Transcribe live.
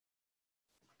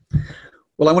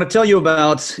Well, I want to tell you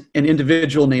about an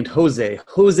individual named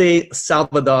Jose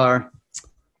Salvador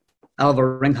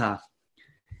Alvarenga.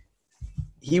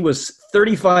 He was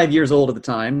 35 years old at the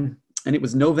time, and it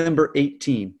was November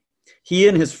 18. He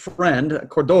and his friend,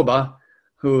 Cordoba,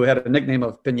 who had a nickname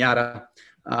of Piñata,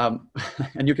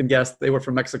 and you can guess they were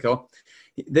from Mexico.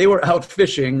 They were out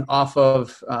fishing off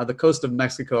of the coast of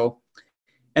Mexico,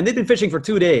 and they'd been fishing for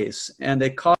 2 days, and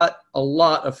they caught a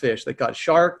lot of fish. They caught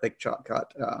shark, they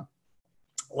caught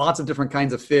lots of different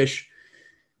kinds of fish.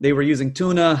 They were using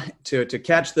tuna to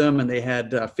catch them, and they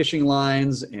had fishing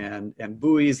lines and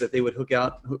buoys that they would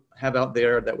have out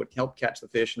there that would help catch the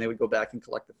fish, and they would go back and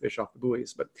collect the fish off the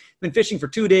buoys. But they'd been fishing for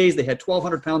 2 days. They had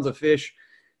 1,200 pounds of fish,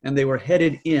 and they were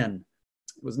headed in.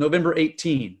 It was November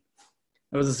 18.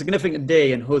 It was a significant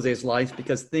day in Jose's life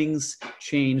because things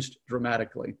changed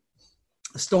dramatically.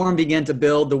 The storm began to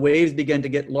build. The waves began to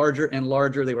get larger and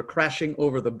larger. They were crashing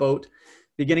over the boat,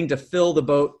 beginning to fill the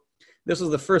boat. This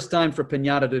was the first time for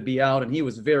Piñata to be out, and he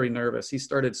was very nervous. He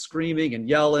started screaming and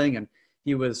yelling, and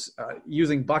he was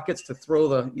using buckets to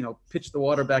pitch the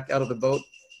water back out of the boat.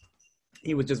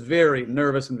 He was just very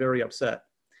nervous and very upset.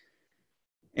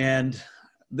 And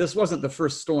this wasn't the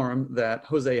first storm that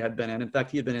Jose had been in. In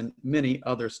fact, he had been in many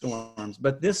other storms.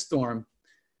 But this storm,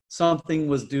 something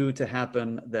was due to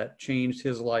happen that changed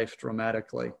his life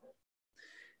dramatically.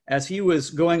 As he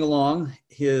was going along,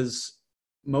 his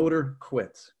motor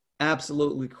quit,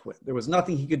 absolutely quit. There was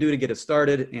nothing he could do to get it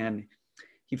started, and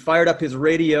he fired up his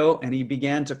radio and he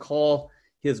began to call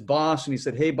his boss, and he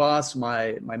said, "Hey boss,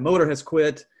 my motor has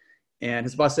quit." And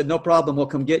his boss said, "No problem, we'll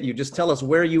come get you. Just tell us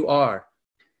where you are."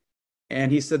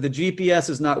 And he said, "The GPS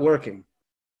is not working."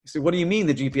 He said, "What do you mean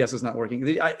the GPS is not working?"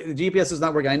 The GPS is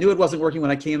not working. I knew it wasn't working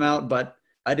when I came out, but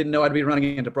I didn't know I'd be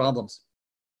running into problems.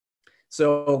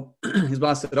 So his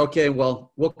boss said, "Okay,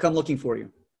 well, we'll come looking for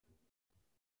you."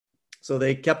 So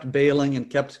they kept bailing and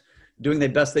kept doing their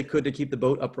best they could to keep the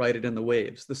boat uprighted in the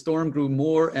waves. The storm grew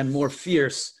more and more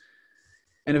fierce.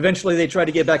 And eventually they tried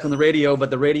to get back on the radio, but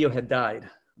the radio had died.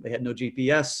 They had no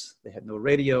GPS, they had no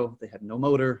radio, they had no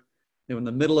motor. They were in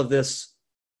the middle of this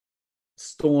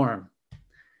storm.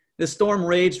 This storm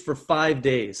raged for 5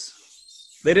 days.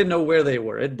 They didn't know where they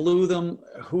were. It blew them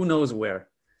who knows where.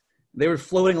 They were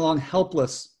floating along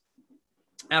helpless.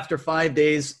 After 5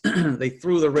 days, they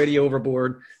threw the radio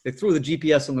overboard. They threw the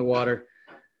GPS in the water.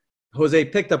 Jose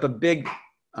picked up a big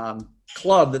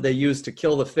club that they used to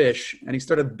kill the fish, and he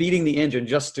started beating the engine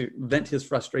just to vent his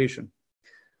frustration.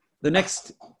 The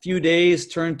next few days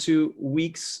turned to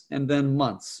weeks and then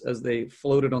months as they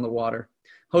floated on the water.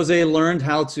 Jose learned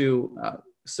how to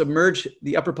submerge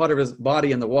the upper part of his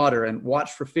body in the water and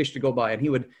watch for fish to go by, and he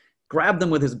would grab them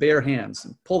with his bare hands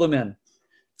and pull them in.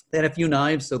 They had a few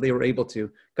knives, so they were able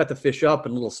to cut the fish up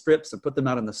in little strips and put them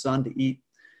out in the sun to eat.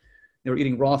 They were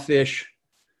eating raw fish,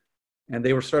 and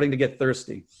they were starting to get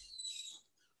thirsty.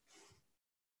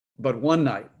 But one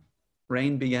night,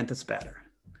 rain began to spatter.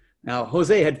 Now,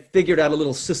 Jose had figured out a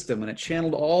little system, and it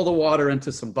channeled all the water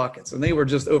into some buckets, and they were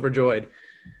just overjoyed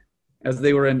as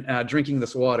they were drinking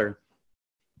this water.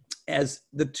 As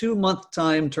the 2-month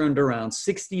time turned around,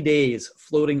 60 days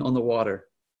floating on the water,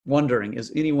 wondering,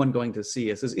 is anyone going to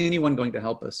see us? Is anyone going to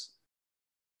help us?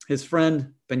 His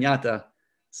friend, Piñata,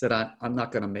 said, I'm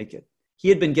not going to make it. He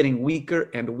had been getting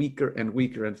weaker and weaker and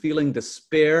weaker and feeling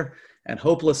despair and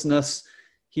hopelessness.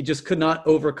 He just could not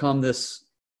overcome this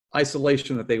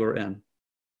isolation that they were in.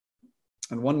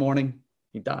 And one morning,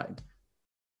 he died.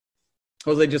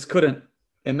 Jose just couldn't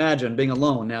imagine being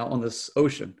alone now on this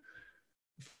ocean.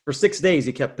 For 6 days,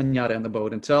 he kept Piñata in the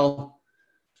boat until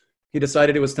he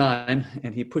decided it was time,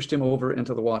 and he pushed him over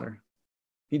into the water.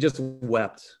 He just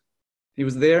wept. He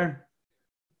was there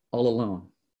all alone.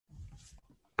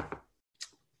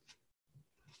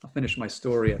 I'll finish my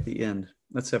story at the end.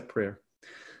 Let's have prayer.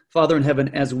 Father in heaven,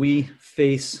 as we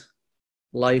face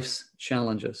life's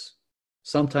challenges,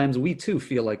 sometimes we too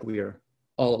feel like we are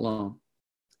all alone.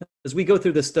 As we go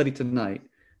through this study tonight,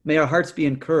 may our hearts be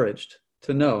encouraged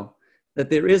to know that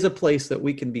there is a place that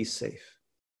we can be safe.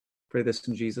 Pray this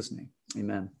in Jesus' name.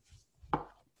 Amen.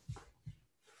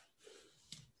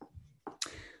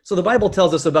 So the Bible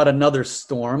tells us about another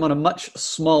storm on a much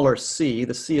smaller sea,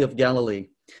 the Sea of Galilee.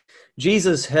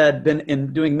 Jesus had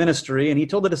been doing ministry, and he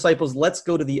told the disciples, let's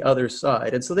go to the other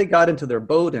side. And so they got into their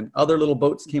boat, and other little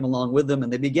boats came along with them,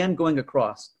 and they began going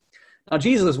across. Now,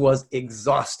 Jesus was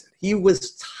exhausted. He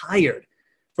was tired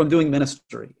from doing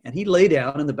ministry, and he lay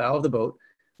down in the bow of the boat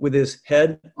with his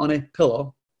head on a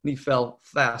pillow, and he fell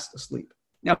fast asleep.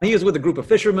 Now, he was with a group of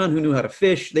fishermen who knew how to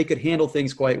fish. They could handle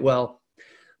things quite well.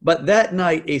 But that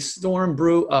night, a storm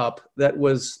blew up that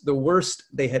was the worst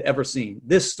they had ever seen.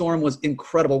 This storm was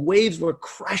incredible. Waves were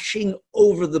crashing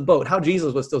over the boat. How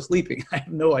Jesus was still sleeping, I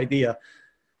have no idea.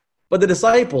 But the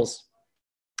disciples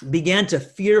began to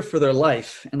fear for their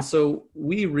life. And so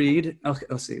we read, okay,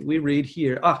 let's see, we read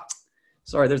here.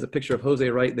 Sorry, there's a picture of Jose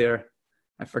right there.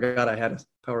 I forgot I had a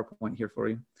PowerPoint here for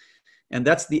you. And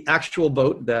that's the actual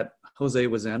boat that Jose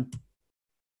was in.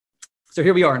 So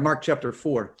here we are in Mark chapter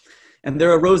 4. And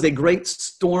there arose a great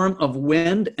storm of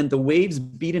wind, and the waves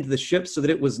beat into the ship so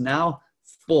that it was now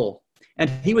full. And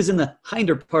he was in the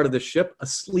hinder part of the ship,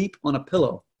 asleep on a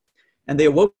pillow. And they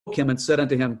awoke him and said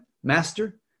unto him,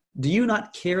 Master, do you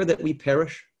not care that we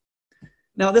perish?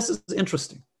 Now, this is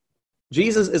interesting.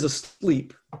 Jesus is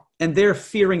asleep, and they're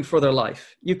fearing for their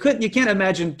life. You can't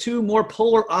imagine two more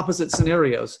polar opposite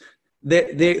scenarios.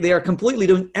 They are completely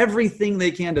doing everything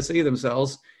they can to save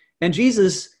themselves, and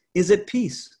Jesus is at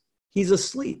peace. He's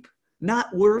asleep,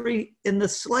 not worried in the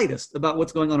slightest about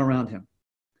what's going on around him.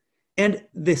 And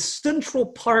the central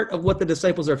part of what the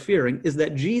disciples are fearing is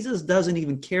that Jesus doesn't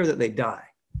even care that they die.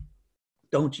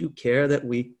 Don't you care that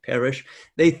we perish?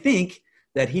 They think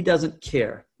that he doesn't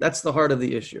care. That's the heart of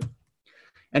the issue.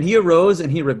 And he arose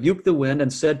and he rebuked the wind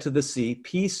and said to the sea,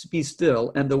 Peace, be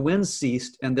still. And the wind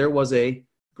ceased, and there was a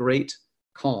great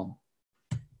calm.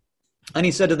 And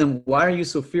he said to them, Why are you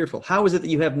so fearful? How is it that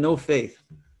you have no faith?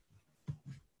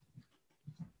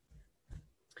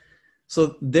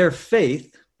 So their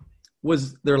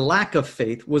lack of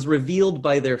faith was revealed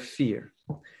by their fear.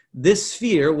 This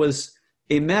fear was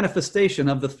a manifestation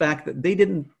of the fact that they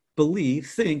didn't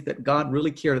think that God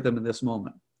really cared of them in this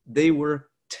moment. They were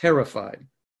terrified.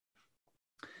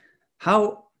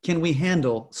 How can we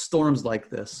handle storms like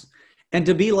this and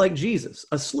to be like Jesus,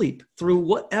 asleep through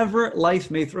whatever life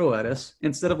may throw at us,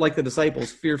 instead of like the disciples,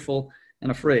 fearful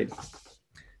and afraid?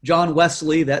 John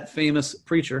Wesley, that famous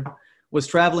preacher, was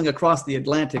traveling across the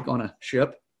Atlantic on a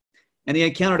ship, and he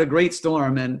encountered a great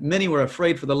storm, and many were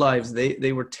afraid for their lives.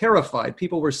 They were terrified.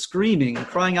 People were screaming and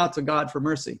crying out to God for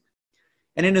mercy.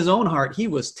 And in his own heart, he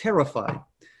was terrified.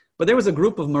 But there was a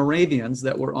group of Moravians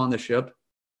that were on the ship,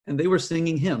 and they were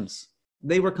singing hymns.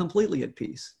 They were completely at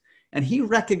peace. And he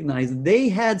recognized they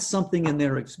had something in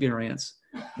their experience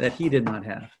that he did not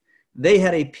have. They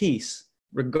had a peace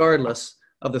regardless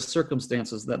of the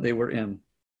circumstances that they were in.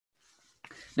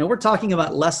 Now, we're talking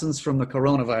about lessons from the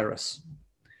coronavirus.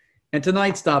 And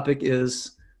tonight's topic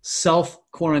is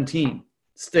self-quarantine.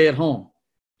 Stay at home.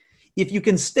 If you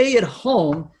can stay at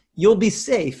home, you'll be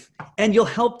safe and you'll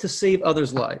help to save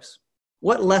others' lives.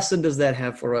 What lesson does that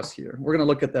have for us here? We're going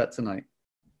to look at that tonight.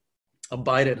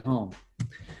 Abide at home.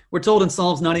 We're told in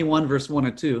Psalms 91, verse 1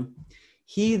 and 2,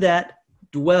 He that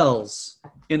dwells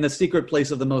in the secret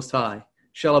place of the Most High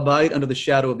shall abide under the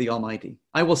shadow of the Almighty.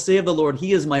 I will say of the Lord,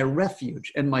 He is my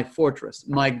refuge and my fortress,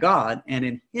 my God, and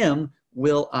in Him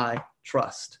will I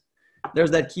trust.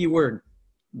 There's that key word,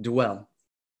 dwell.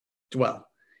 Dwell.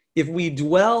 If we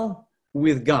dwell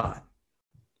with God,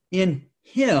 in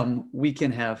Him we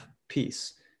can have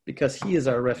peace because He is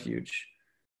our refuge.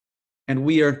 And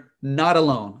we are not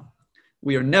alone.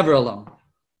 We are never alone.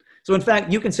 So in fact,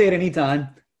 you can say at any time,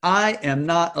 I am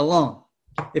not alone.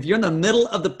 If you're in the middle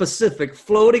of the Pacific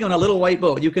floating on a little white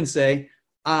boat, you can say,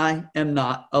 I am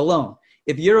not alone.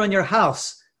 If you're in your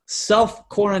house,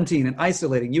 self-quarantine and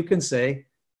isolating, you can say,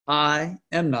 I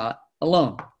am not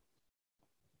alone.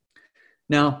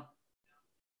 Now,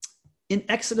 in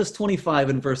Exodus 25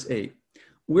 and verse 8,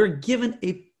 we're given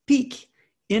a peek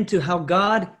into how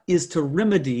God is to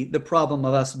remedy the problem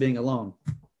of us being alone.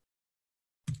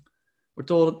 We're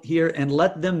told here, and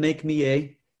let them make me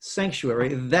a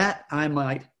sanctuary that I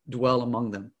might dwell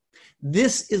among them.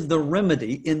 This is the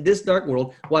remedy in this dark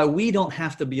world why we don't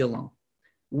have to be alone.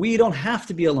 We don't have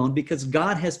to be alone because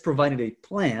God has provided a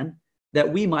plan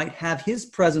that we might have His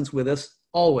presence with us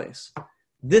always.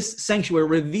 This sanctuary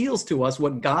reveals to us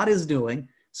what God is doing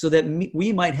so that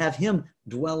we might have Him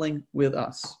dwelling with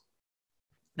us.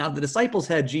 Now, the disciples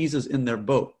had Jesus in their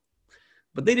boat,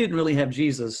 but they didn't really have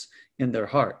Jesus in their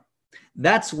heart.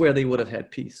 That's where they would have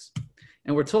had peace.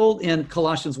 And we're told in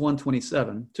Colossians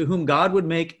 1:27, to whom God would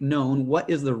make known what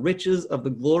is the riches of the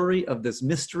glory of this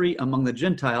mystery among the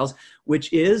Gentiles,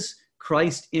 which is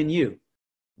Christ in you,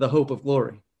 the hope of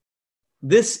glory.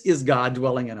 This is God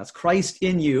dwelling in us. Christ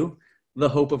in you, the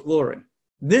hope of glory.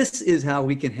 This is how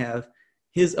we can have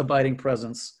His abiding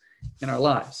presence in our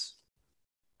lives.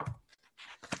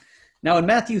 Now in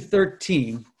Matthew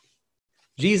 13,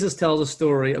 Jesus tells a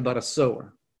story about a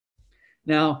sower.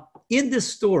 Now, in this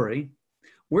story,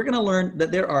 we're going to learn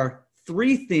that there are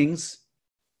three things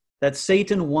that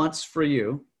Satan wants for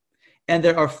you, And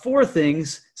there are 4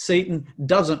 things Satan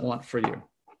doesn't want for you.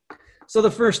 So the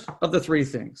first of the 3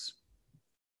 things,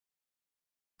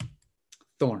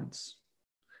 thorns.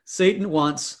 Satan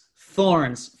wants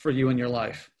thorns for you in your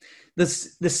life. The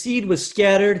seed was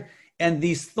scattered, and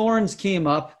these thorns came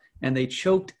up, and they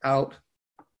choked out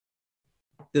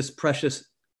this precious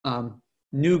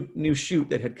new shoot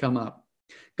that had come up.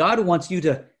 God wants you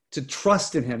to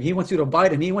trust in him. He wants you to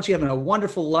abide in him. He wants you to have a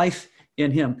wonderful life in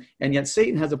him. And yet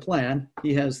Satan has a plan.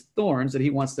 He has thorns that he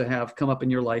wants to have come up in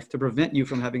your life to prevent you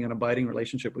from having an abiding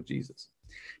relationship with Jesus.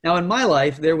 Now, in my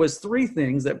life, there was 3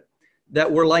 things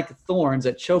that were like thorns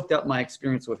that choked out my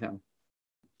experience with him.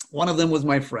 One of them was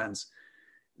my friends.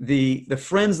 The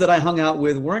friends that I hung out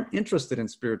with weren't interested in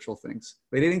spiritual things.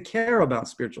 They didn't care about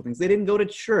spiritual things. They didn't go to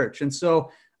church. And so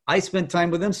I spent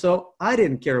time with them, so I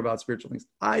didn't care about spiritual things.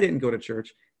 I didn't go to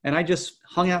church, and I just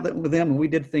hung out with them, and we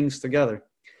did things together.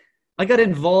 I got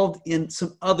involved in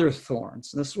some other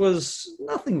thorns. This was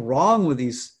nothing wrong with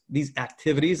these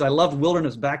activities. I loved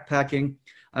wilderness backpacking.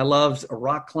 I loved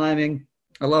rock climbing.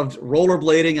 I loved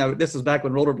rollerblading. This is back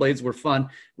when rollerblades were fun.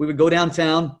 We would go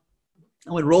downtown.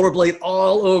 I would rollerblade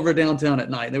all over downtown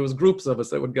at night. There was groups of us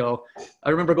that would go. I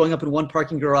remember going up in one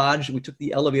parking garage, and we took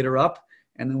the elevator up,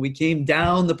 and then we came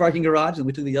down the parking garage, and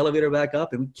we took the elevator back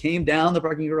up, and we came down the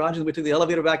parking garage, and we took the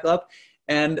elevator back up.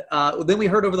 And then we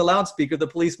heard over the loudspeaker the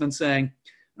policeman saying,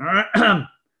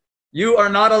 "You are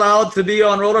not allowed to be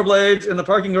on rollerblades in the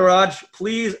parking garage.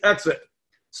 Please exit."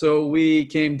 So we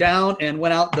came down and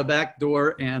went out the back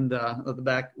door and the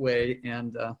back way,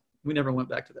 and we never went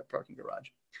back to that parking garage.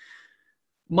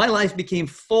 My life became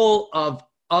full of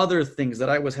other things that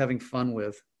I was having fun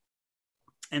with.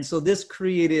 And so this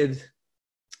created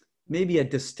maybe a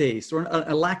distaste or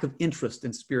a lack of interest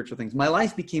in spiritual things. My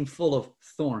life became full of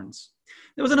thorns.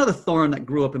 There was another thorn that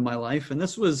grew up in my life, and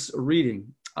this was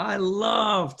reading. I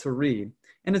love to read.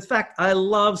 And in fact, I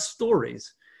love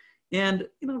stories. And,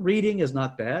 reading is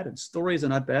not bad, and stories are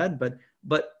not bad,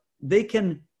 but they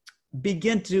can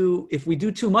begin to, if we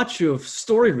do too much of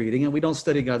story reading and we don't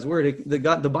study God's word,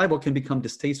 the Bible can become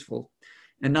distasteful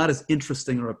and not as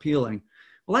interesting or appealing.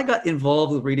 Well, I got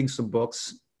involved with reading some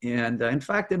books. And in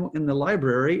fact, in the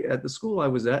library at the school I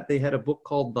was at, they had a book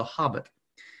called The Hobbit.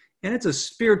 And it's a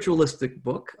spiritualistic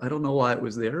book. I don't know why it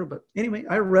was there, but anyway,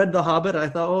 I read The Hobbit. I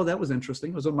thought, oh, that was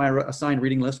interesting. It was on my assigned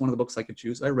reading list, one of the books I could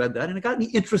choose. I read that, and it got me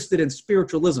interested in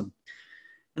spiritualism.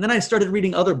 And then I started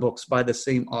reading other books by the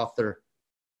same author.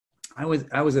 I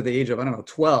was at the age of,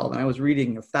 12, and I was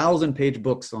reading 1,000-page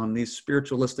books on these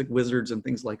spiritualistic wizards and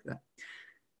things like that.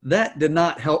 That did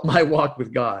not help my walk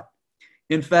with God.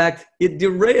 In fact, it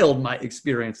derailed my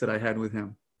experience that I had with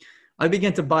him. I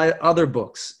began to buy other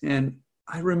books, and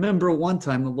I remember one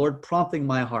time the Lord prompting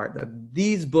my heart that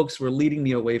these books were leading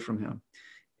me away from him.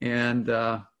 And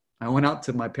I went out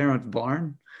to my parents'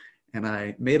 barn, and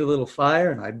I made a little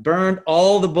fire, and I burned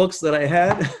all the books that I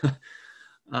had.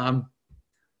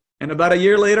 And about a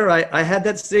year later, I had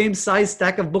that same size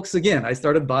stack of books again. I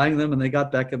started buying them, and they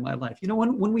got back in my life.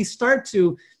 When we start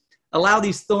to allow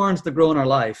these thorns to grow in our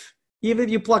life, even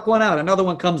if you pluck one out, another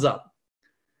one comes up.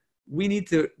 We need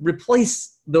to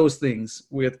replace those things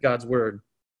with God's word.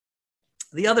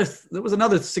 There was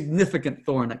another significant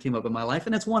thorn that came up in my life,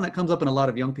 and it's one that comes up in a lot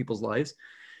of young people's lives,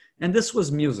 and this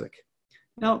was music.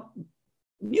 Now,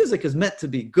 music is meant to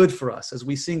be good for us as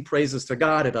we sing praises to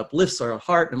God. It uplifts our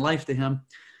heart and life to him.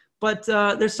 But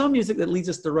there's some music that leads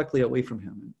us directly away from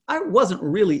him. I wasn't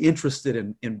really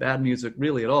interested in bad music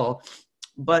really at all,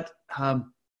 but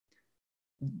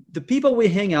the people we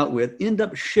hang out with end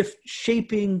up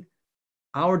shaping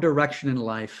our direction in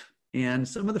life. And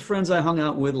some of the friends I hung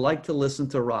out with liked to listen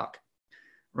to rock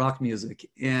music.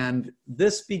 And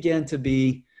this began to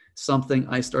be something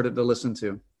I started to listen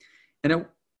to. And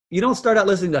you don't start out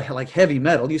listening to like heavy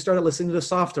metal. You started listening to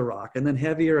softer rock, and then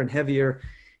heavier and heavier.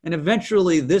 And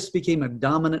eventually this became a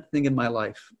dominant thing in my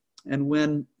life. And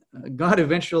when God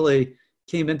eventually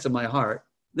came into my heart,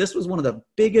 this was one of the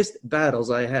biggest battles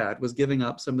I had, was giving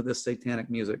up some of this satanic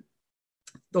music.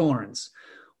 Thorns.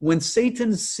 When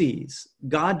Satan sees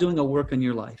God doing a work in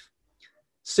your life,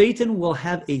 Satan will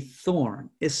have a thorn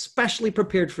especially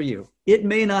prepared for you. It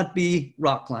may not be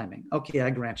rock climbing. Okay, I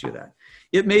grant you that.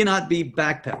 It may not be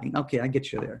backpacking. Okay, I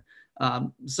get you there.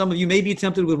 Some of you may be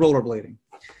tempted with rollerblading.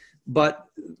 But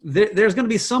there's going to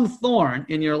be some thorn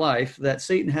in your life that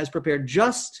Satan has prepared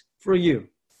just for you.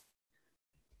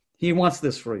 He wants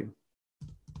this for you.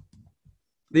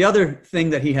 The other thing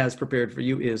that he has prepared for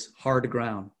you is hard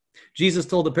ground. Jesus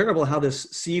told the parable how this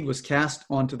seed was cast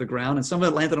onto the ground, and some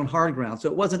of it landed on hard ground, so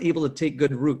it wasn't able to take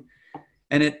good root.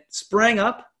 And it sprang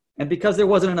up, And because there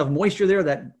wasn't enough moisture there,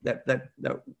 that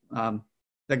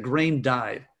grain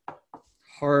died.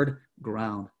 Hard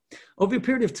ground. Over a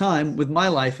period of time with my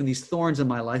life and these thorns in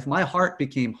my life, my heart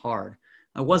became hard.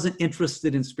 I wasn't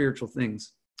interested in spiritual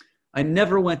things. I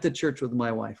never went to church with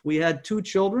my wife. We had 2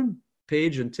 children,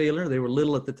 Paige and Taylor. They were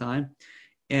little at the time.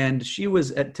 And she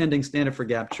was attending Stand Up for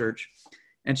Gap Church.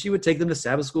 And she would take them to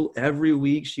Sabbath school every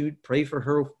week. She would pray for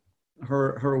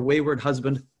her wayward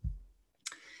husband.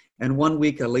 And one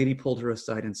week, a lady pulled her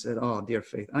aside and said, "Oh, dear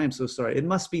Faith, I am so sorry. It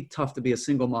must be tough to be a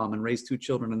single mom and raise 2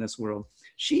 children in this world."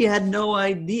 She had no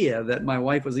idea that my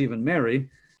wife was even married.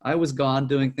 I was gone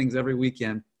doing things every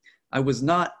weekend. I was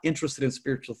not interested in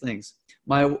spiritual things.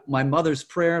 My mother's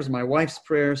prayers, my wife's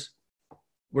prayers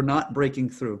were not breaking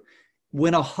through.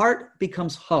 When a heart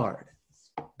becomes hard,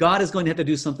 God is going to have to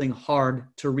do something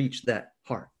hard to reach that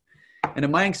heart. And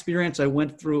in my experience, I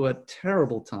went through a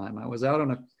terrible time. I was out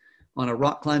on a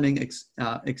rock climbing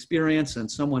experience, and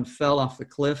someone fell off the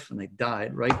cliff and they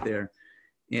died right there.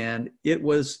 And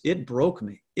it broke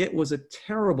me. It was a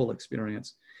terrible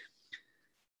experience.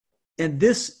 And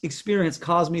this experience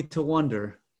caused me to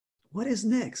wonder, what is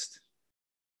next?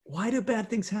 Why do bad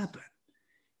things happen?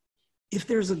 If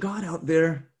there's a God out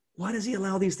there, why does he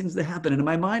allow these things to happen? And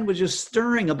my mind was just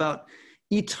stirring about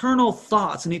eternal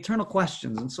thoughts and eternal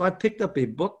questions. And so I picked up a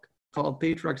book called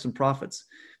Patriarchs and Prophets.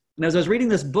 And as I was reading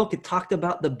this book, it talked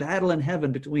about the battle in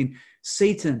heaven between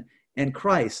Satan and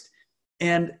Christ.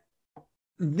 And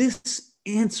this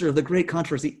answer, the great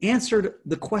controversy, answered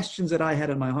the questions that I had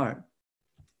in my heart.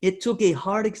 It took a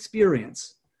hard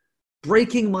experience,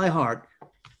 breaking my heart,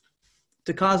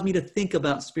 to cause me to think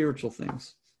about spiritual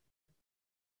things.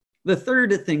 The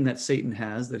third thing that Satan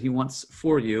has that he wants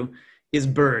for you is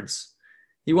birds.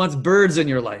 He wants birds in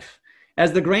your life.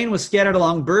 As the grain was scattered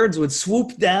along, birds would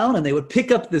swoop down and they would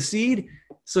pick up the seed,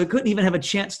 so it couldn't even have a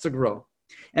chance to grow.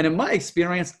 And in my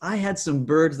experience, I had some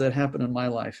birds that happened in my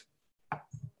life.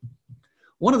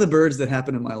 One of the birds that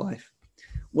happened in my life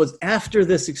was after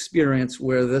this experience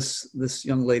where this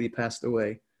young lady passed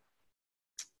away.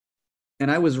 And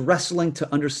I was wrestling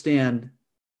to understand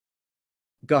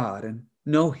God and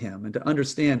know him and to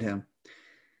understand him.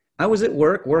 I was at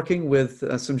work working with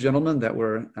some gentlemen that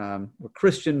were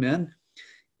Christian men.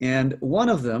 And one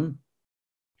of them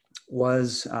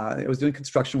was doing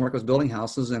construction work, was building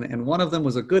houses. And one of them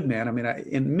was a good man. I mean,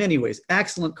 in many ways,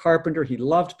 excellent carpenter. He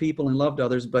loved people and loved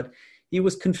others, but he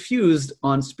was confused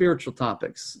on spiritual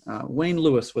topics. Wayne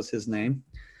Lewis was his name.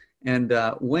 And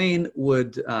Wayne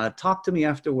would talk to me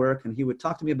after work, and he would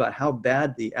talk to me about how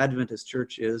bad the Adventist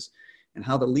church is and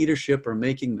how the leadership are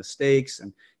making mistakes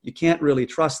and you can't really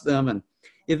trust them. And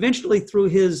eventually through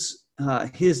his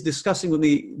discussing with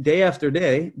me day after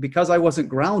day, because I wasn't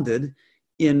grounded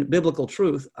in biblical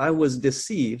truth, I was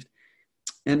deceived.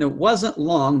 And it wasn't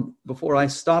long before I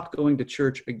stopped going to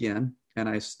church again. And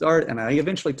I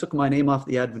eventually took my name off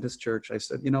the Adventist church. I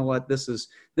said, you know what,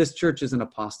 this church is an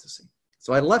apostasy.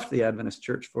 So I left the Adventist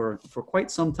church for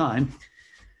quite some time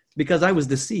because I was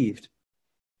deceived.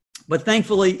 But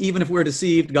thankfully, even if we're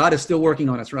deceived, God is still working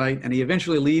on us, right? And he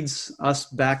eventually leads us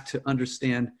back to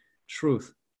understand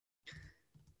truth.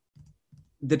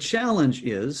 The challenge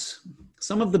is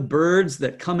some of the birds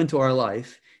that come into our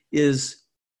life is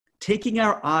taking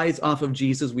our eyes off of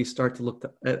Jesus, we start to look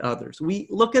at others. We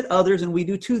look at others and we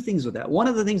do 2 things with that. One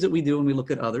of the things that we do when we look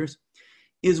at others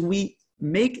is we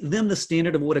make them the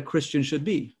standard of what a Christian should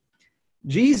be.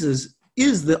 Jesus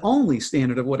is the only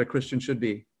standard of what a Christian should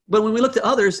be. But when we look to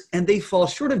others and they fall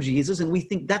short of Jesus and we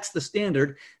think that's the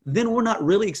standard, then we're not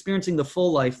really experiencing the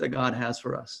full life that God has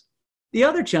for us. The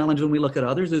other challenge when we look at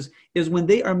others is when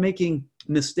they are making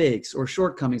mistakes or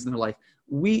shortcomings in their life,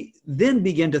 we then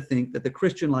begin to think that the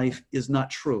Christian life is not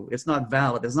true. It's not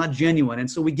valid. It's not genuine. And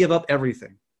so we give up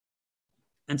everything.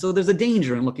 And so there's a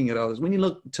danger in looking at others. We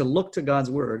need to look to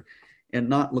God's word and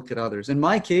not look at others. In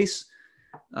my case,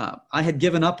 I had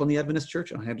given up on the Adventist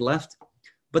church. I had left.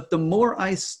 But the more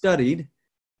I studied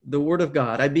the word of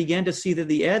God, I began to see that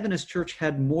the Adventist church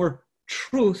had more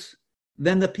truth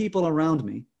than the people around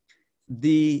me.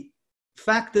 The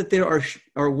fact that there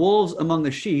are wolves among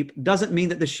the sheep doesn't mean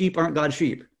that the sheep aren't God's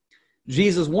sheep.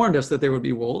 Jesus warned us that there would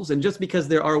be wolves. And just because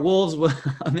there are wolves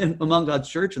among God's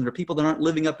church and there are people that aren't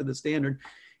living up to the standard,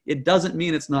 it doesn't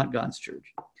mean it's not God's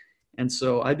church. And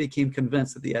so I became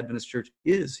convinced that the Adventist church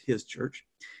is his church.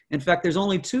 In fact, there's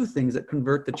only 2 things that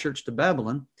convert the church to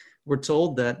Babylon. We're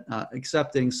told that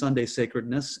accepting Sunday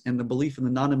sacredness and the belief in the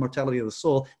non-immortality of the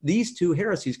soul, these 2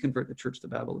 heresies convert the church to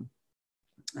Babylon.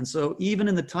 And so even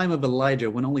in the time of Elijah,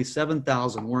 when only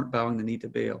 7,000 weren't bowing the knee to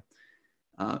Baal,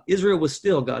 Israel was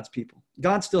still God's people.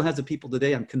 God still has a people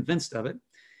today. I'm convinced of it.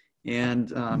 And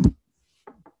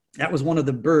that was one of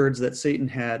the birds that Satan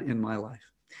had in my life.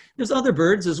 There's other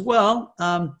birds as well.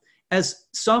 As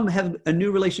some have a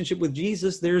new relationship with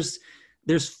Jesus,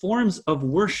 there's forms of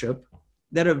worship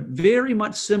that are very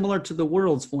much similar to the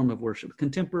world's form of worship,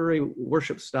 contemporary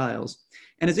worship styles.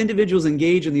 And as individuals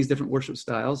engage in these different worship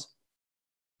styles,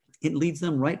 it leads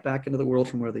them right back into the world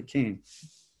from where they came.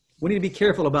 We need to be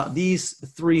careful about these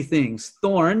three things: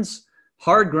 thorns,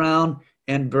 hard ground,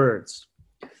 and birds.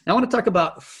 Now I want to talk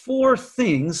about 4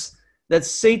 things that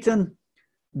Satan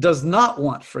does not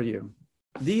want for you.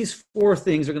 These 4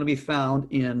 things are going to be found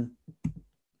in,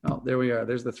 oh, there we are.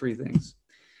 There's the 3 things.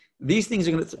 These things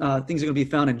are going to be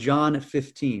found in John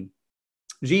 15.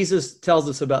 Jesus tells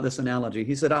us about this analogy.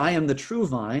 He said, I am the true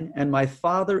vine, and my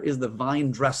Father is the vine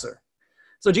dresser.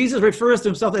 So Jesus refers to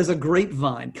himself as a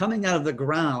grapevine coming out of the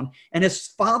ground, and his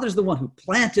Father's the one who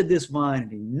planted this vine,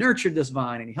 and he nurtured this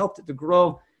vine, and he helped it to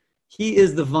grow. He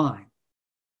is the vine.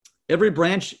 Every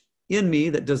branch in me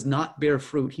that does not bear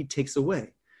fruit, he takes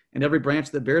away. And every branch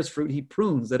that bears fruit, he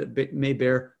prunes that it may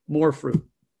bear more fruit.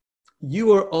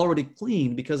 You are already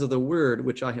clean because of the word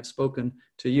which I have spoken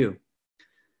to you.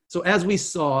 So as we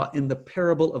saw in the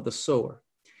parable of the sower,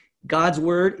 God's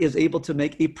word is able to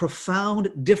make a profound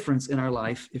difference in our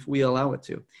life if we allow it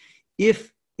to.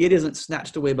 If it isn't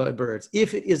snatched away by birds,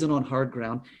 if it isn't on hard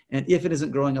ground, and if it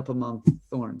isn't growing up among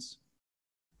thorns.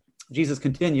 Jesus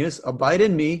continues, abide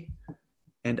in me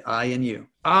and I in you.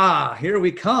 Here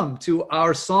we come to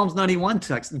our Psalms 91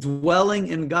 text, dwelling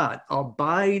in God.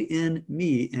 Abide in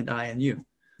me and I in you.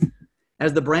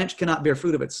 As the branch cannot bear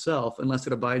fruit of itself unless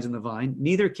it abides in the vine,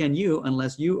 neither can you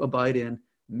unless you abide in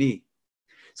me.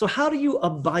 So how do you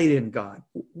abide in God?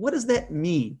 What does that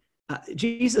mean?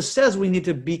 Jesus says we need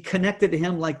to be connected to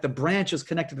him like the branch is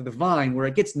connected to the vine, where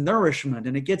it gets nourishment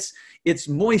and it gets its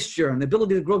moisture and the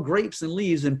ability to grow grapes and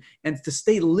leaves and to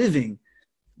stay living.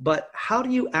 But how do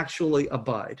you actually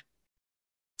abide?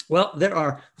 Well, there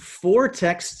are 4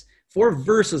 texts, 4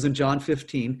 verses in John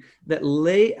 15 that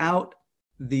lay out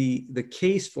the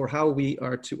case for how we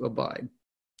are to abide.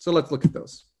 So let's look at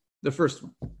those. The first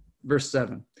one, verse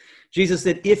 7. Jesus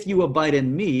said, if you abide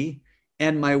in me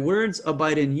and my words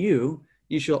abide in you,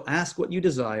 you shall ask what you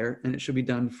desire and it shall be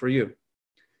done for you.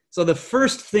 So the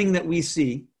first thing that we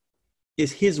see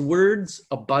is his words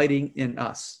abiding in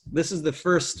us. This is the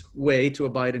first way to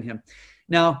abide in him.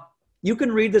 Now, you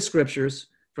can read the scriptures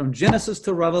from Genesis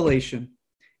to Revelation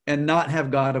and not have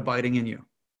God abiding in you.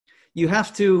 You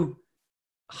have to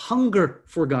hunger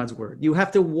for God's word. You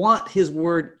have to want his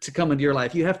word to come into your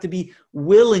life. You have to be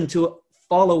willing to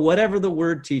follow whatever the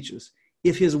word teaches.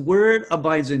 If his word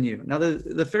abides in you. Now,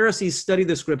 the Pharisees study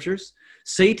the scriptures.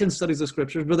 Satan studies the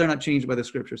scriptures, but they're not changed by the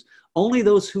scriptures. Only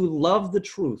those who love the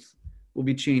truth will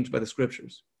be changed by the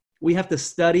scriptures. We have to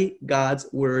study God's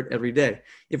word every day.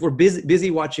 If we're busy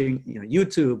watching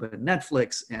YouTube and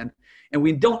Netflix and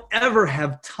we don't ever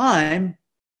have time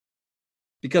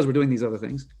because we're doing these other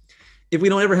things, if we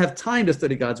don't ever have time to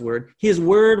study God's word, his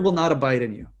word will not abide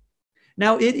in you.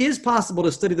 Now, it is possible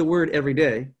to study the word every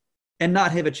day and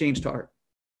not have a changed heart.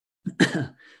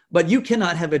 But you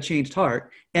cannot have a changed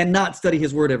heart and not study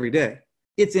his word every day.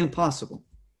 It's impossible.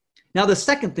 Now, the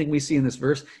second thing we see in this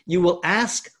verse, you will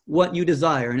ask what you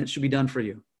desire and it should be done for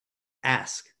you.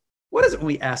 Ask. What is it when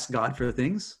we ask God for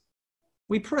things?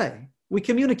 We pray. We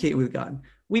communicate with God.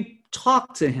 We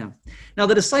talk to him. Now,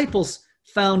 the disciples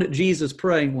found Jesus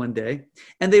praying one day,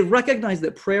 and they recognized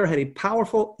that prayer had a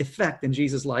powerful effect in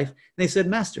Jesus' life. And they said,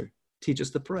 Master, teach us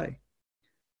to pray.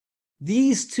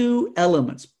 These 2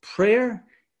 elements, prayer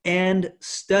and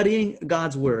studying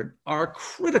God's word, are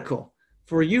critical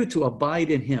for you to abide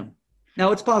in him.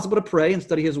 Now, it's possible to pray and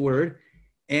study his word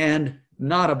and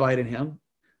not abide in him,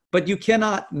 but you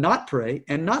cannot not pray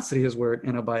and not study his word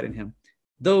and abide in him.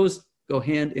 Those go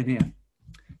hand in hand.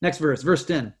 Next verse, verse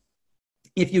 10.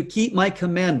 If you keep my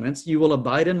commandments, you will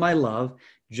abide in my love,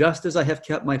 just as I have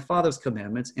kept my Father's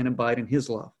commandments and abide in his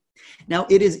love. Now,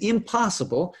 it is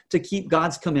impossible to keep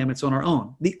God's commandments on our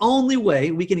own. The only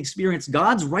way we can experience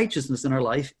God's righteousness in our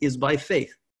life is by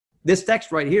faith. This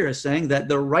text right here is saying that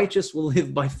the righteous will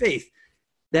live by faith.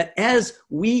 That as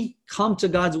we come to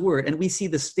God's word and we see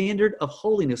the standard of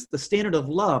holiness, the standard of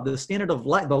love, the standard of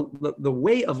life, the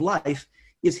way of life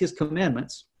is his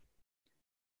commandments,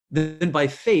 then by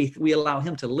faith we allow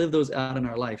him to live those out in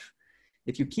our life.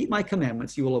 If you keep my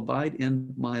commandments, you will abide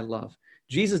in my love.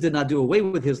 Jesus did not do away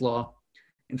with his law.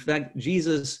 In fact,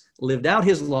 Jesus lived out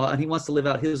his law, and he wants to live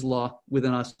out his law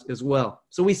within us as well.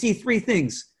 So we see 3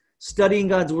 things: studying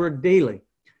God's word daily,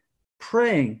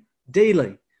 praying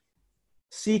daily,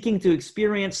 seeking to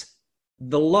experience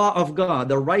the law of God,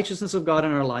 the righteousness of God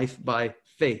in our life by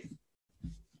faith.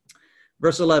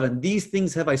 Verse 11, these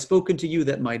things have I spoken to you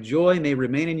that my joy may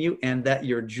remain in you and that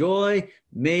your joy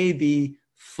may be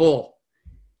full.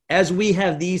 As we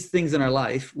have these things in our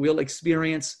life, we'll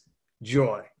experience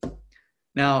joy.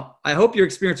 Now, I hope you're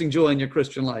experiencing joy in your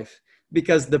Christian life,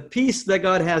 because the peace that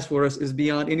God has for us is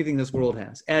beyond anything this world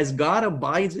has. As God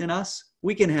abides in us,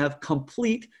 we can have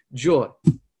complete joy.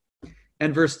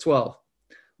 And verse 12,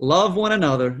 love one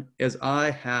another as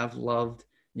I have loved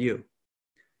you.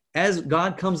 As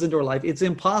God comes into our life, it's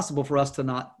impossible for us to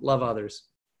not love others.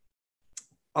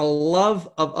 A love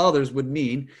of others would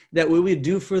mean that we would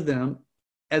do for them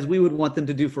as we would want them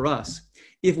to do for us.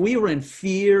 If we were in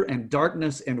fear and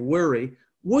darkness and worry,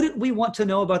 wouldn't we want to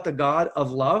know about the God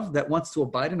of love that wants to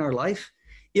abide in our life?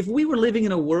 If we were living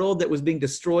in a world that was being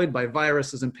destroyed by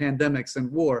viruses and pandemics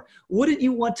and war, wouldn't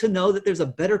you want to know that there's a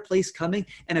better place coming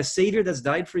and a Savior that's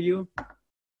died for you?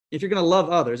 If you're going to love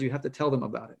others, you have to tell them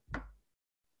about it.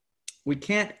 We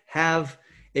can't have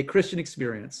a Christian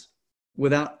experience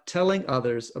without telling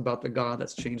others about the God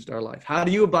that's changed our life. How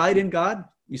do you abide in God?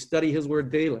 You study his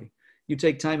word daily. You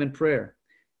take time in prayer.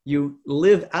 You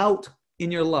live out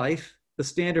in your life the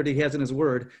standard he has in his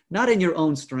word, not in your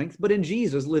own strength, but in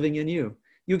Jesus living in you.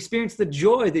 You experience the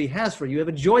joy that he has for you. You have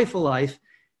a joyful life,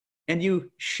 and you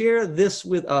share this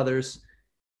with others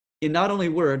in not only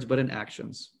words, but in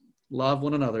actions. Love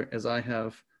one another as I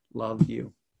have loved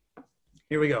you.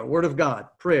 Here we go. Word of God,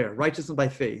 prayer, righteousness by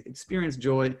faith, experience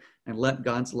joy, and let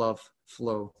God's love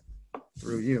flow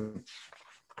through you.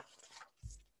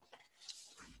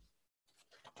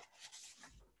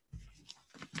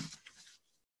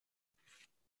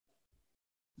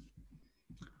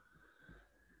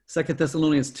 Second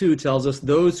Thessalonians 2 tells us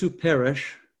those who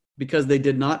perish because they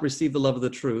did not receive the love of the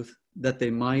truth, that they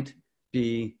might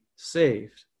be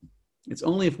saved. It's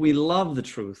only if we love the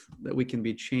truth that we can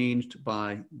be changed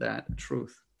by that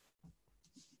truth.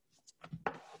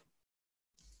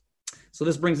 So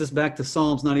this brings us back to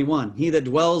Psalms 91. He that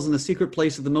dwells in the secret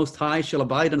place of the Most High shall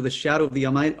abide under the shadow of the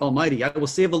Almighty. I will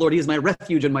say of the Lord, he is my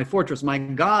refuge and my fortress, my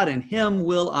God, in him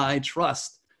will I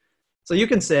trust. So you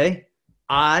can say,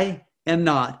 I am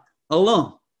not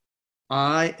alone.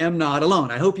 I am not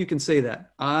alone. I hope you can say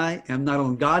that. I am not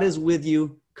alone. God is with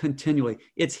you continually.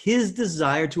 It's his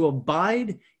desire to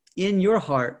abide in your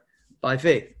heart by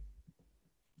faith.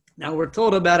 Now we're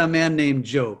told about a man named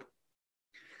Job.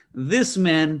 This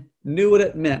man knew what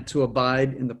it meant to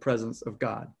abide in the presence of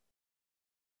God.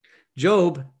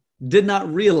 Job did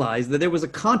not realize that there was a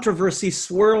controversy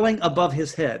swirling above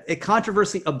his head, a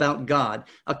controversy about God,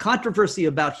 a controversy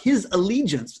about his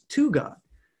allegiance to God.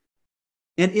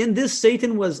 And in this,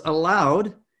 Satan was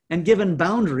allowed and given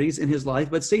boundaries in his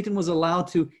life, but Satan was allowed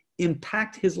to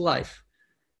impact his life.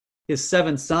 His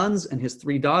 7 sons and his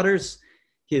 3 daughters,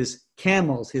 his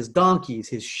camels, his donkeys,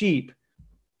 his sheep,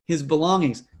 his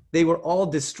belongings, they were all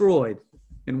destroyed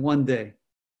in one day.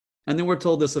 And then we're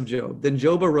told this of Job. Then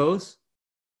Job arose,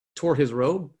 tore his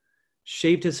robe,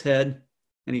 shaved his head,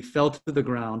 and he fell to the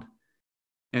ground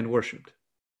and worshiped.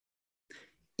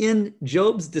 In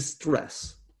Job's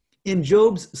distress, in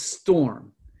Job's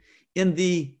storm, in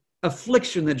the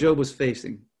affliction that Job was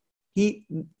facing, he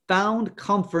found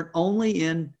comfort only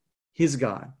in his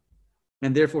God.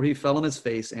 And therefore he fell on his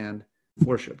face and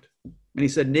worshiped. And he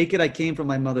said, naked I came from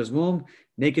my mother's womb,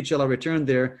 naked shall I return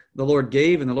there. The Lord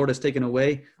gave, and the Lord has taken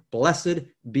away. Blessed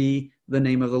be the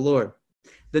name of the Lord.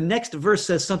 The next verse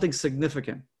says something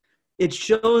significant. It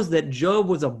shows that Job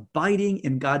was abiding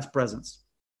in God's presence.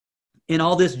 In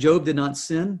all this, Job did not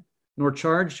sin, nor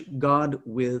charge God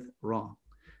with wrong.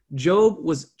 Job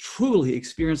was truly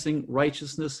experiencing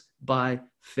righteousness by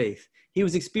faith. He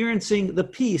was experiencing the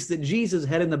peace that Jesus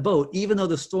had in the boat, even though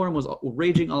the storm was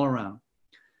raging all around.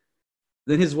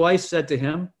 Then his wife said to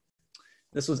him,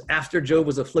 this was after Job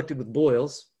was afflicted with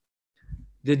boils,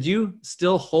 did you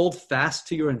still hold fast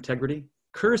to your integrity?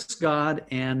 Curse God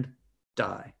and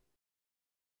die.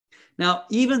 Now,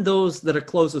 even those that are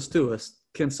closest to us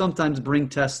can sometimes bring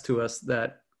tests to us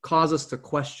that cause us to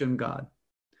question God.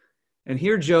 And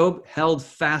here Job held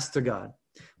fast to God.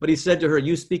 But he said to her,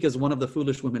 you speak as one of the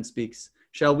foolish women speaks.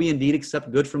 Shall we indeed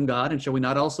accept good from God, and shall we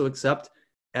not also accept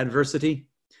adversity?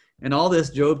 And all this,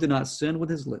 Job did not sin with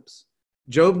his lips.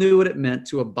 Job knew what it meant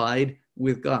to abide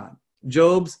with God.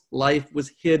 Job's life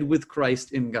was hid with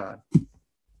Christ in God.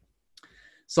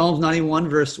 Psalms 91,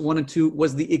 verse 1 and 2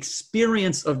 was the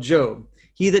experience of Job.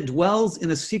 He that dwells in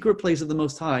the secret place of the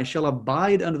Most High shall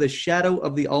abide under the shadow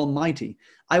of the Almighty.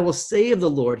 I will say of the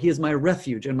Lord, he is my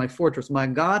refuge and my fortress, my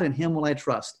God, in him will I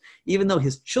trust. Even though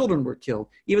his children were killed,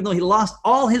 even though he lost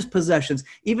all his possessions,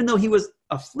 even though he was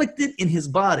afflicted in his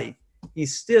body, he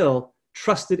still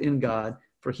trusted in God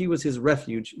for he was his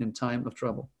refuge in time of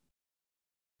trouble.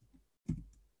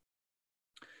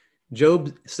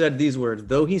 Job said these words,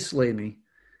 though he slay me,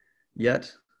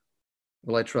 yet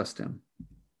will I trust him.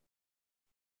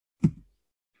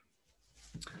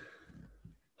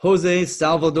 Jose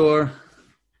Salvador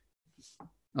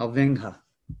Alvinga.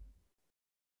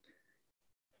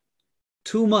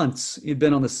 2 months he'd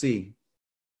been on the sea.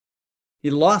 He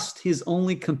lost his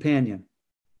only companion.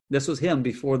 This was him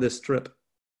before this trip.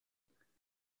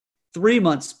 3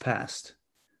 months passed.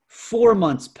 4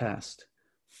 months passed.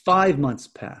 5 months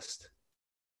passed.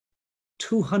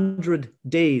 200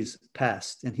 days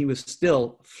passed, and he was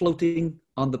still floating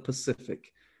on the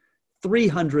Pacific.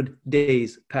 300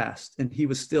 days passed, and he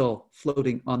was still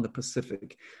floating on the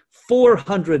Pacific.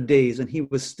 400 days, and he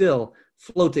was still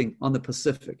floating on the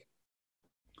Pacific.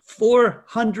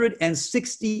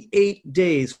 468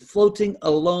 days floating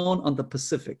alone on the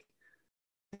Pacific.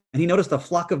 And he noticed a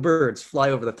flock of birds fly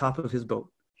over the top of his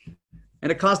boat.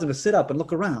 And it caused him to sit up and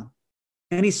look around.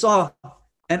 And he saw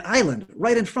an island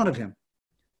right in front of him.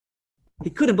 He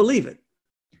couldn't believe it.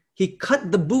 He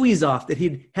cut the buoys off that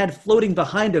he'd had floating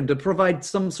behind him to provide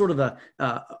some sort of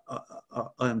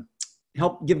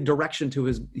help give direction to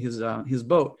his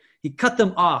boat. He cut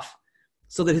them off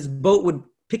so that his boat would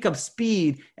pick up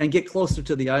speed and get closer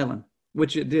to the island,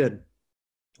 which it did.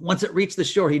 Once it reached the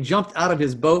shore, he jumped out of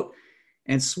his boat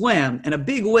and swam, and a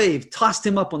big wave tossed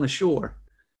him up on the shore.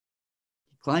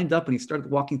 He climbed up and he started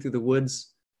walking through the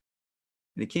woods,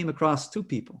 and he came across 2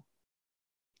 people.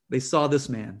 They saw this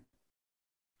man.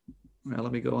 Well,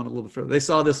 let me go on a little bit further. They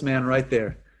saw this man right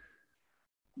there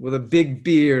with a big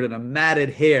beard and a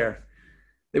matted hair.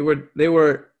 They were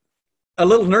a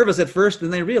little nervous at first,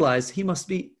 and they realized he must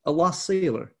be a lost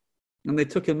sailor. And they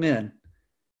took him in.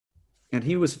 And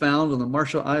he was found on the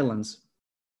Marshall Islands.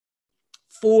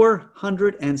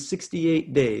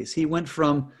 468 days. He went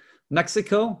from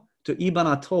Mexico to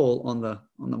Iban Atoll on the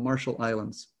Marshall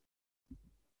Islands.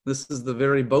 This is the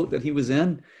very boat that he was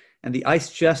in, and the ice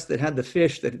chest that had the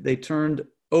fish that they turned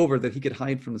over that he could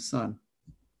hide from the sun.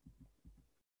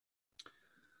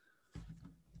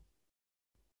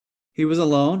 He was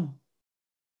alone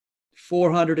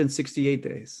 468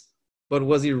 days. But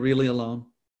was he really alone?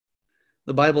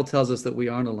 The Bible tells us that we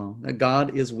aren't alone, that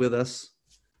God is with us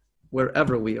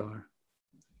wherever we are.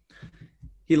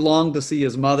 He longed to see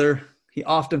his mother. He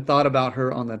often thought about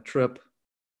her on that trip.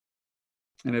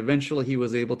 And eventually he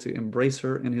was able to embrace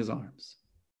her in his arms.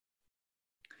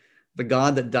 The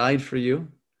God that died for you,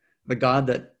 the God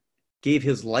that gave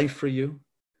his life for you,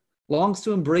 longs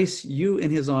to embrace you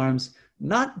in his arms,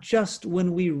 not just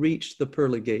when we reach the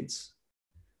pearly gates,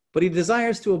 but he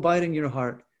desires to abide in your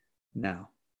heart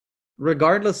now,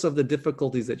 regardless of the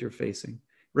difficulties that you're facing,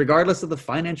 regardless of the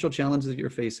financial challenges that you're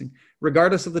facing,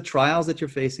 regardless of the trials that you're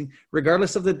facing,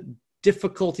 regardless of the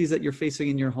difficulties that you're facing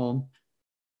in your home,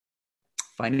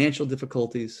 financial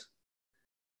difficulties.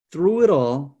 Through it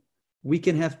all, we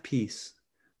can have peace.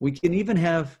 We can even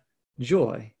have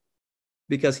joy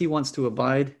because he wants to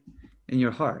abide in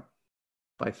your heart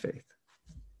by faith.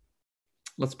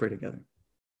 Let's pray together.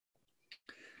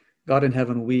 God in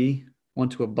heaven, we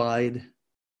want to abide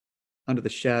under the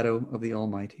shadow of the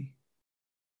Almighty.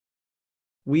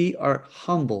 We are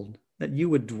humbled that you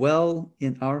would dwell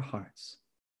in our hearts.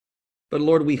 But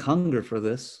Lord, we hunger for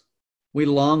this. We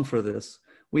long for this.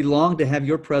 We long to have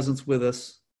your presence with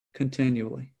us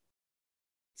continually.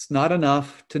 It's not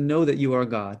enough to know that you are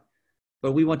God,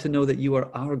 but we want to know that you are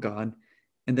our God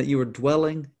and that you are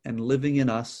dwelling and living in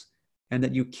us and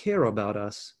that you care about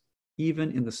us even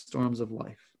in the storms of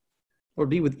life. Lord,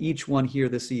 be with each one here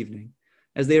this evening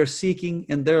as they are seeking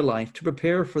in their life to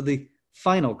prepare for the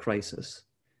final crisis.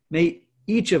 May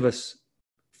each of us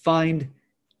find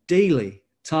daily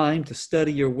time to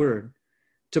study your word,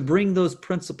 to bring those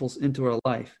principles into our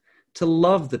life, to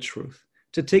love the truth,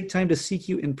 to take time to seek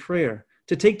you in prayer,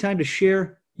 to take time to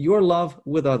share your love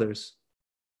with others.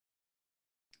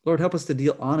 Lord, help us to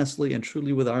deal honestly and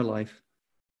truly with our life.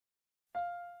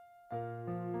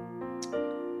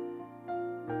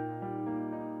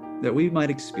 That we might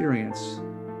experience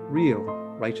real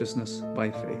righteousness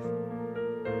by faith.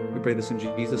 We pray this in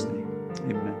Jesus' name.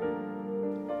 Amen.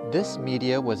 This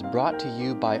media was brought to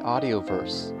you by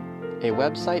Audioverse, a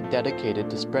website dedicated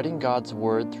to spreading God's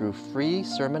Word through free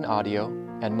sermon audio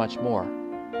and much more.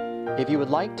 If you would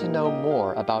like to know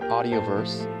more about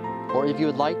Audioverse, or if you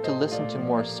would like to listen to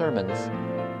more sermons,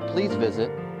 please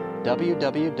visit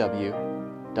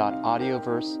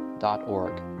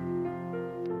www.audioverse.org.